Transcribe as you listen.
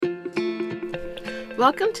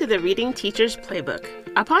Welcome to the Reading Teacher's Playbook,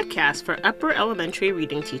 a podcast for upper elementary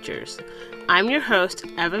reading teachers. I'm your host,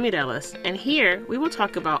 Eva Mireles, and here we will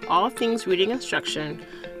talk about all things reading instruction,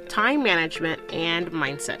 time management, and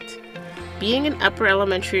mindset. Being an upper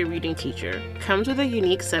elementary reading teacher comes with a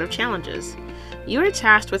unique set of challenges. You are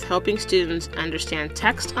tasked with helping students understand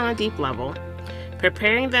text on a deep level,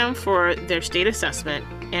 preparing them for their state assessment,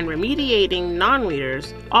 and remediating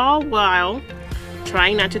non-readers, all while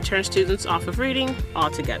trying not to turn students off of reading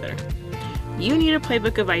altogether. You need a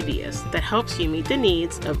playbook of ideas that helps you meet the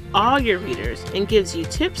needs of all your readers and gives you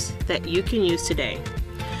tips that you can use today.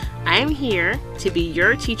 I am here to be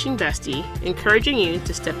your teaching bestie, encouraging you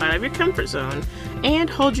to step out of your comfort zone and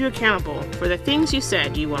hold you accountable for the things you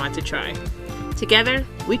said you wanted to try. Together,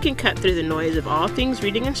 we can cut through the noise of all things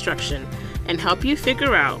reading instruction and help you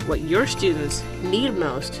figure out what your students need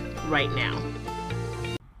most right now.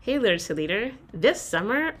 Hey Literacy Leader, this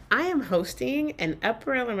summer I am hosting an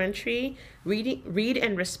upper elementary read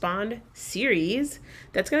and respond series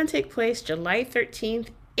that's going to take place July 13th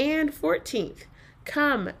and 14th.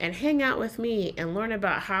 Come and hang out with me and learn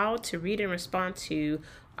about how to read and respond to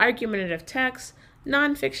argumentative text,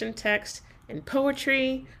 nonfiction text, and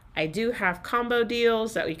poetry. I do have combo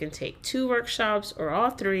deals that you can take 2 workshops or all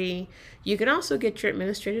 3. You can also get your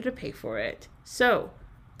administrator to pay for it. So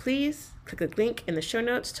please click the link in the show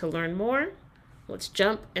notes to learn more. Let's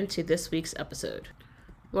jump into this week's episode.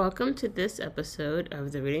 Welcome to this episode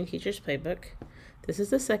of the Reading Teacher's Playbook. This is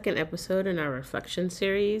the second episode in our reflection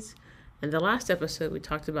series. In the last episode, we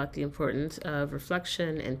talked about the importance of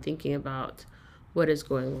reflection and thinking about what is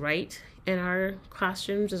going right in our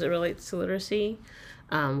classrooms as it relates to literacy,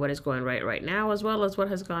 what is going right now, as well as what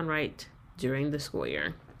has gone right during the school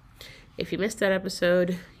year. If you missed that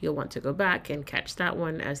episode, you'll want to go back and catch that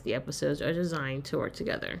one, as the episodes are designed to work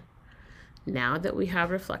together. Now that we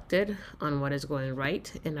have reflected on what is going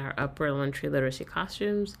right in our upper elementary literacy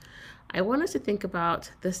classrooms, I want us to think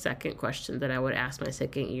about the second question that I would ask my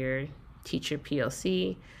second year teacher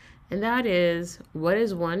PLC, and that is, what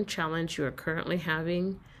is one challenge you are currently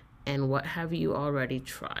having and what have you already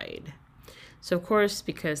tried? So of course,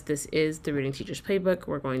 because this is the Reading Teacher's Playbook,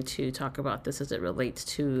 we're going to talk about this as it relates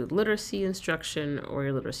to literacy instruction or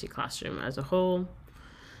your literacy classroom as a whole.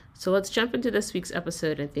 So let's jump into this week's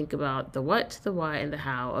episode and think about the what, the why, and the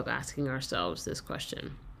how of asking ourselves this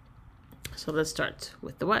question. So let's start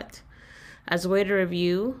with the what. As a way to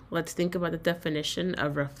review, let's think about the definition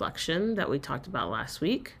of reflection that we talked about last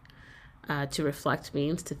week. To reflect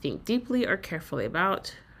means to think deeply or carefully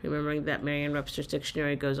about. Remembering that Merriam-Webster's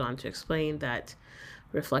dictionary goes on to explain that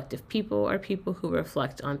reflective people are people who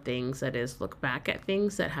reflect on things, that is, look back at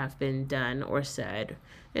things that have been done or said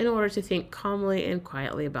in order to think calmly and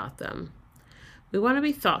quietly about them. We want to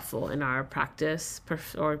be thoughtful in our practice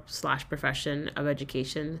or profession of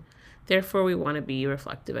education. Therefore, we want to be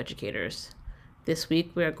reflective educators. This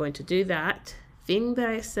week, we are going to do that thing that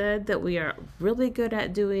I said that we are really good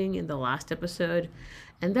at doing in the last episode,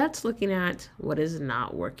 and that's looking at what is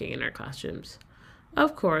not working in our classrooms.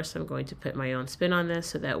 Of course, I'm going to put my own spin on this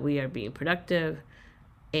so that we are being productive,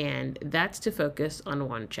 and that's to focus on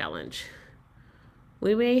one challenge.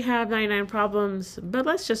 We may have 99 problems, but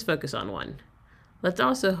let's just focus on one. Let's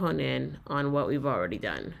also hone in on what we've already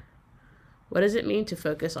done. What does it mean to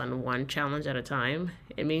focus on one challenge at a time?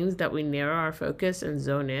 It means that we narrow our focus and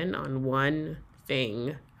zone in on one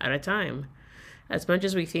thing at a time. As much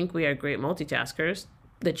as we think we are great multitaskers,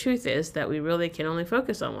 the truth is that we really can only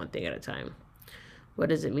focus on one thing at a time. What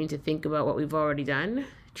does it mean to think about what we've already done?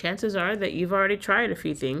 Chances are that you've already tried a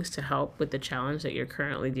few things to help with the challenge that you're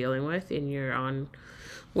currently dealing with and you're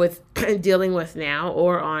dealing with now,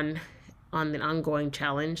 or on an ongoing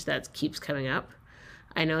challenge that keeps coming up.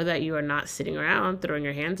 I know that you are not sitting around throwing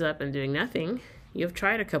your hands up and doing nothing. You've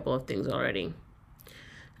tried a couple of things already.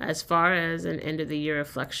 As far as an end of the year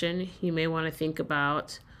reflection, you may want to think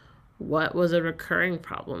about what was a recurring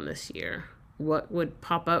problem this year. What would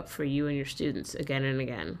pop up for you and your students again and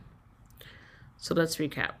again? So let's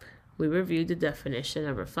recap. We reviewed the definition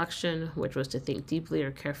of reflection, which was to think deeply or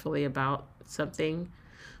carefully about something.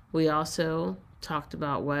 We also talked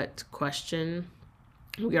about what question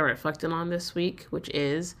we are reflecting on this week, which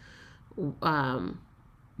is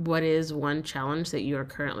what is one challenge that you are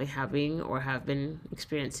currently having or have been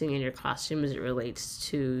experiencing in your classroom as it relates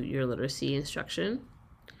to your literacy instruction.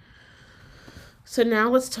 So now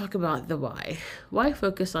let's talk about the why. Why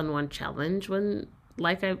focus on one challenge when,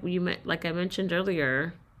 like I mentioned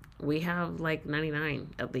earlier, we have like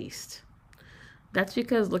 99 at least? That's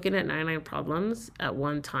because looking at 99 problems at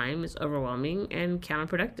one time is overwhelming and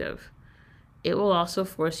counterproductive. It will also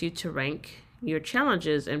force you to rank your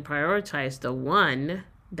challenges and prioritize the one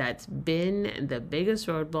that's been the biggest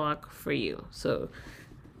roadblock for you. So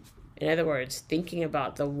in other words, thinking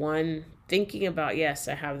about, yes,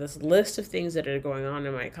 I have this list of things that are going on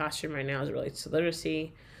in my classroom right now as it relates to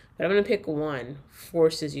literacy, but I'm going to pick one,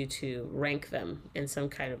 forces you to rank them in some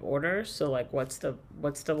kind of order. So like, what's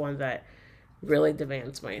the one that really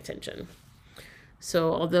demands my attention?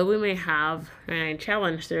 So although we may have a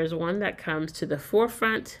challenge, there's one that comes to the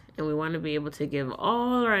forefront, and we want to be able to give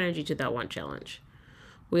all our energy to that one challenge.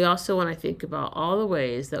 We also want to think about all the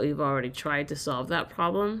ways that we've already tried to solve that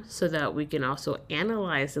problem so that we can also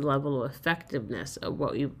analyze the level of effectiveness of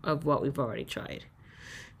what we've already tried.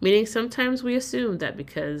 Meaning sometimes we assume that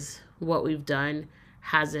because what we've done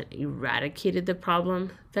hasn't eradicated the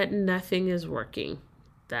problem, that nothing is working.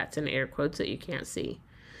 That's in air quotes that you can't see.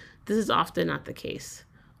 This is often not the case.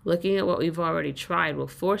 Looking at what we've already tried will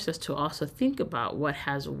force us to also think about what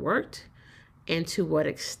has worked and to what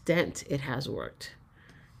extent it has worked.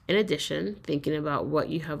 In addition, thinking about what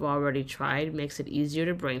you have already tried makes it easier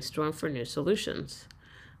to brainstorm for new solutions.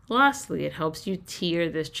 Lastly, it helps you tier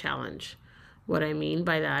this challenge. What I mean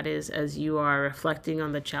by that is, as you are reflecting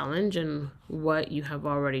on the challenge and what you have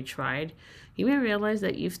already tried, you may realize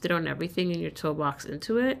that you've thrown everything in your toolbox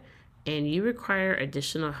into it and you require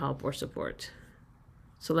additional help or support.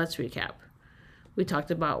 So let's recap. We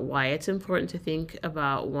talked about why it's important to think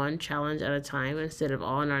about one challenge at a time instead of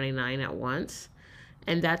all 99 at once.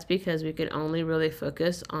 And that's because we can only really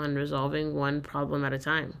focus on resolving one problem at a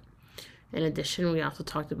time. In addition, we also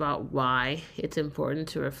talked about why it's important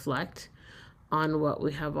to reflect on what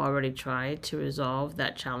we have already tried to resolve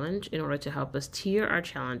that challenge in order to help us tier our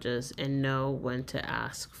challenges and know when to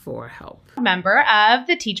ask for help. Member of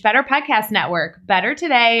the Teach Better Podcast Network. Better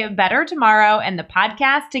today, better tomorrow, and the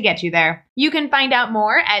podcast to get you there. You can find out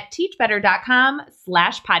more at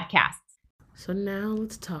teachbetter.com/podcasts. So now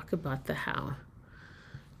let's talk about the how.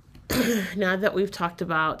 Now that we've talked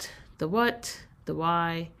about the what, the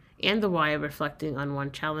why, and the why of reflecting on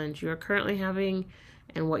one challenge you are currently having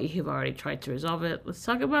and what you have already tried to resolve it, let's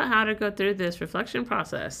talk about how to go through this reflection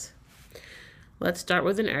process. Let's start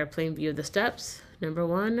with an airplane view of the steps. Number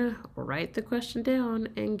 1, write the question down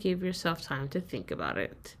and give yourself time to think about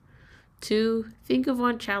it. 2, think of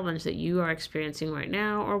one challenge that you are experiencing right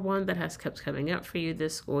now or one that has kept coming up for you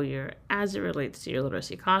this school year as it relates to your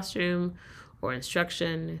literacy classroom or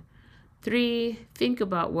instruction. 3, think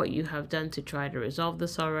about what you have done to try to resolve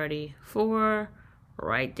this already. 4,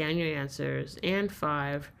 write down your answers. And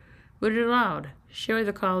 5, read it aloud, share with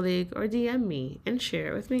a colleague, or DM me and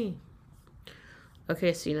share it with me.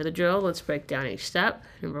 Okay, so you know the drill. Let's break down each step.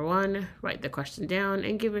 Number 1, write the question down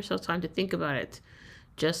and give yourself time to think about it.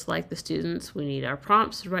 Just like the students, we need our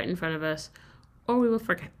prompts right in front of us or we will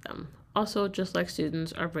forget them. Also, just like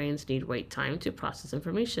students, our brains need wait time to process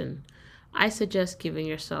information. I suggest giving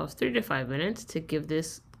yourself 3 to 5 minutes to give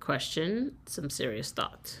this question some serious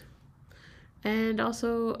thought. And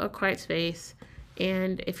also a quiet space.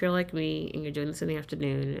 And if you're like me and you're doing this in the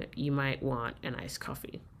afternoon, you might want an iced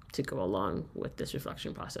coffee to go along with this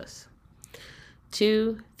reflection process.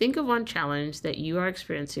 2, think of one challenge that you are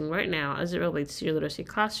experiencing right now as it relates to your literacy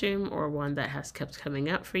classroom or one that has kept coming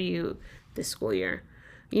up for you this school year.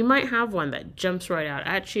 You might have one that jumps right out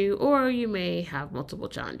at you, or you may have multiple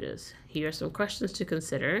challenges. Here are some questions to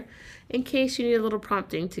consider in case you need a little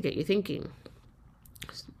prompting to get you thinking.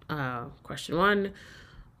 Question 1,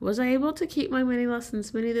 was I able to keep my mini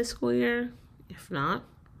lessons mini this school year? If not,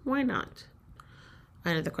 why not?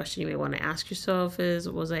 Another question you may want to ask yourself is,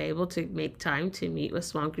 was I able to make time to meet with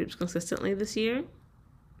small groups consistently this year?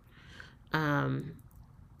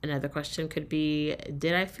 Another question could be,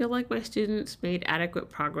 did I feel like my students made adequate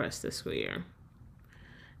progress this school year?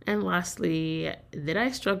 And lastly, did I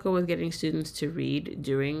struggle with getting students to read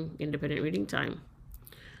during independent reading time?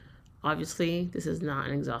 Obviously, this is not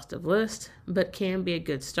an exhaustive list, but can be a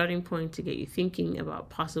good starting point to get you thinking about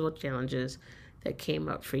possible challenges that came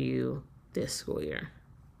up for you this school year.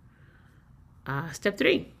 Step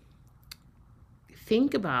 3,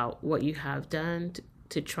 think about what you have done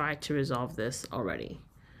to try to resolve this already.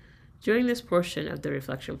 During this portion of the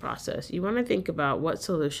reflection process, you want to think about what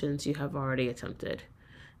solutions you have already attempted.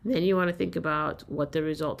 Then you want to think about what the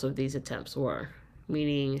results of these attempts were,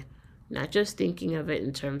 meaning not just thinking of it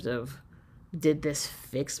in terms of, did this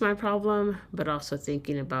fix my problem, but also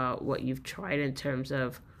thinking about what you've tried in terms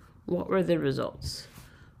of, what were the results?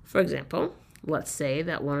 For example, let's say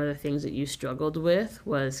that one of the things that you struggled with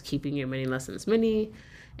was keeping your mini lessons mini,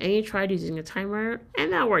 and you tried using a timer,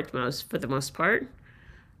 and that worked for the most part,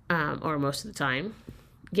 or most of the time.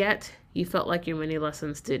 Yet, you felt like your mini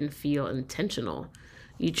lessons didn't feel intentional.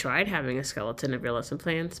 You tried having a skeleton of your lesson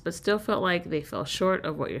plans, but still felt like they fell short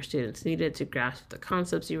of what your students needed to grasp the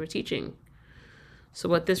concepts you were teaching. So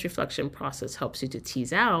what this reflection process helps you to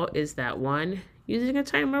tease out is that 1, using a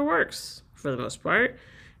timer works for the most part,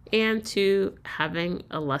 and 2, having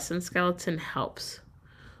a lesson skeleton helps.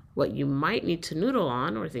 What you might need to noodle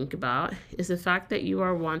on or think about is the fact that you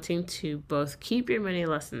are wanting to both keep your mini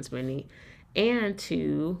lessons mini and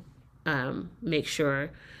to make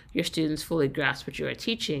sure your students fully grasp what you are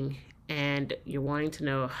teaching, and you're wanting to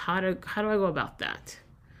know how do I go about that.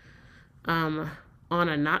 On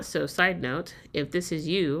a not so side note, if this is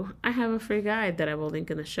you, I have a free guide that I will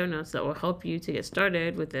link in the show notes that will help you to get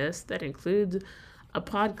started with this. That includes a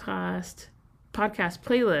podcast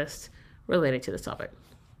playlist related to this topic.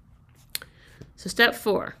 So step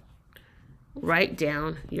 4, write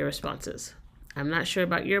down your responses. I'm not sure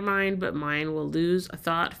about your mind, but mine will lose a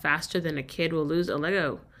thought faster than a kid will lose a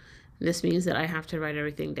Lego. This means that I have to write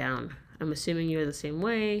everything down. I'm assuming you're the same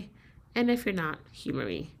way, and if you're not, humor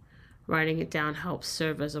me. Writing it down helps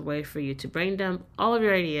serve as a way for you to brain dump all of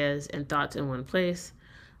your ideas and thoughts in one place.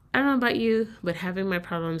 I don't know about you, but having my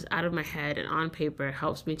problems out of my head and on paper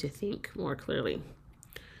helps me to think more clearly.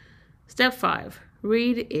 Step 5,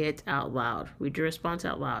 read it out loud. Read your response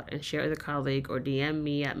out loud and share it with a colleague, or DM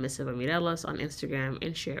me at Miss Eva Mireles on Instagram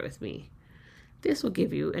and share it with me. This will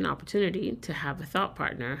give you an opportunity to have a thought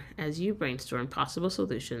partner as you brainstorm possible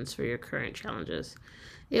solutions for your current challenges.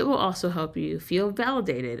 It will also help you feel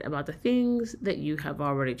validated about the things that you have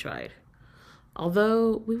already tried.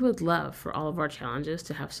 Although we would love for all of our challenges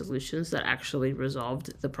to have solutions that actually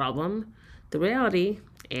resolved the problem, the reality,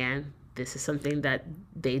 and this is something that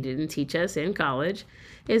they didn't teach us in college,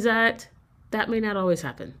 is that may not always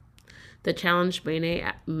happen. The challenge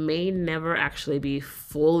may never actually be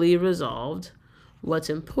fully resolved.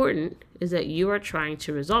 What's important is that you are trying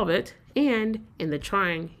to resolve it, and in the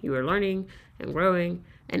trying, you are learning and growing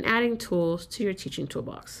and adding tools to your teaching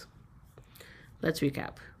toolbox. Let's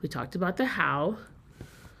recap. We talked about the how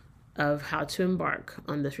of how to embark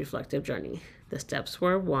on this reflective journey. The steps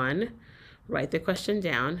were 1, write the question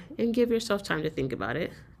down and give yourself time to think about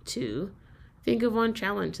it. 2, think of one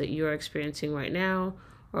challenge that you are experiencing right now,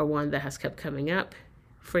 or one that has kept coming up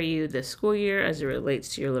for you this school year as it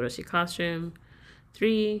relates to your literacy classroom.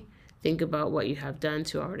 3, think about what you have done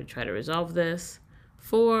to already try to resolve this.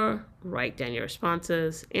 4, write down your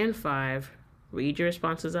responses. And 5, read your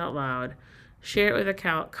responses out loud, share it with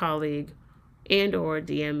a colleague, and or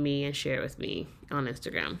DM me and share it with me on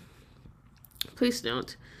Instagram. Please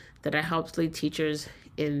note that I helped lead teachers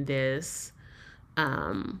in this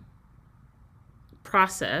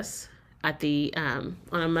process on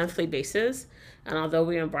a monthly basis. And although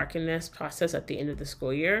we embark in this process at the end of the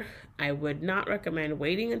school year, I would not recommend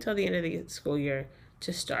waiting until the end of the school year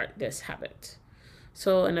to start this habit.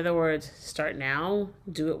 So in other words, start now,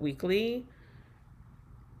 do it weekly.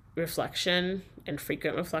 Reflection and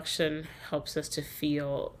frequent reflection helps us to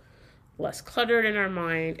feel less cluttered in our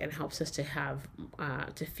mind and helps us to have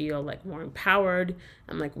to feel like more empowered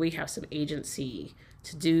and like we have some agency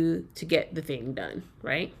to get the thing done,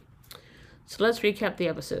 right? So let's recap the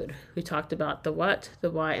episode. We talked about the what, the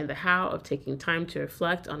why, and the how of taking time to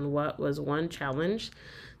reflect on what was one challenge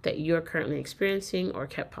that you're currently experiencing or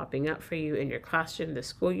kept popping up for you in your classroom this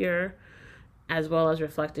school year, as well as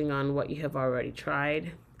reflecting on what you have already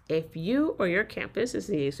tried. If you or your campus is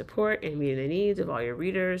needing support in meeting the needs of all your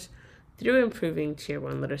readers through improving Tier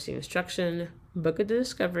 1 literacy instruction, book a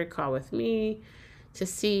discovery call with me to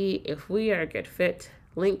see if we are a good fit.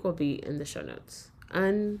 Link will be in the show notes.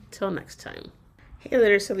 Until next time. Hey,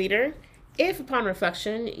 Literacy Leader. If upon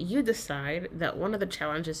reflection, you decide that one of the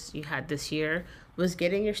challenges you had this year was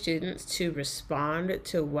getting your students to respond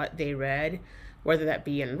to what they read, whether that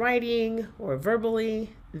be in writing or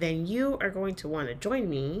verbally, then you are going to want to join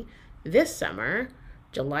me this summer,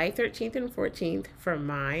 July 13th and 14th, for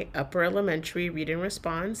my Upper Elementary Read and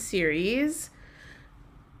Respond series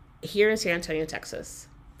here in San Antonio, Texas.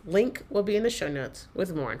 Link will be in the show notes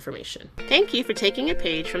with more information. Thank you for taking a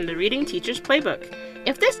page from the Reading Teacher's Playbook.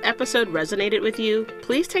 If this episode resonated with you,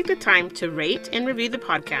 please take the time to rate and review the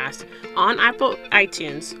podcast on Apple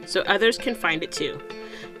iTunes so others can find it too.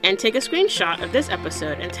 And take a screenshot of this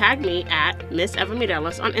episode and tag me at Miss Eva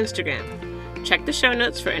Mireles on Instagram. Check the show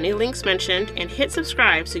notes for any links mentioned and hit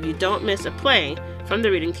subscribe so you don't miss a play from the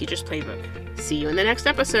Reading Teacher's Playbook. See you in the next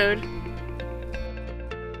episode.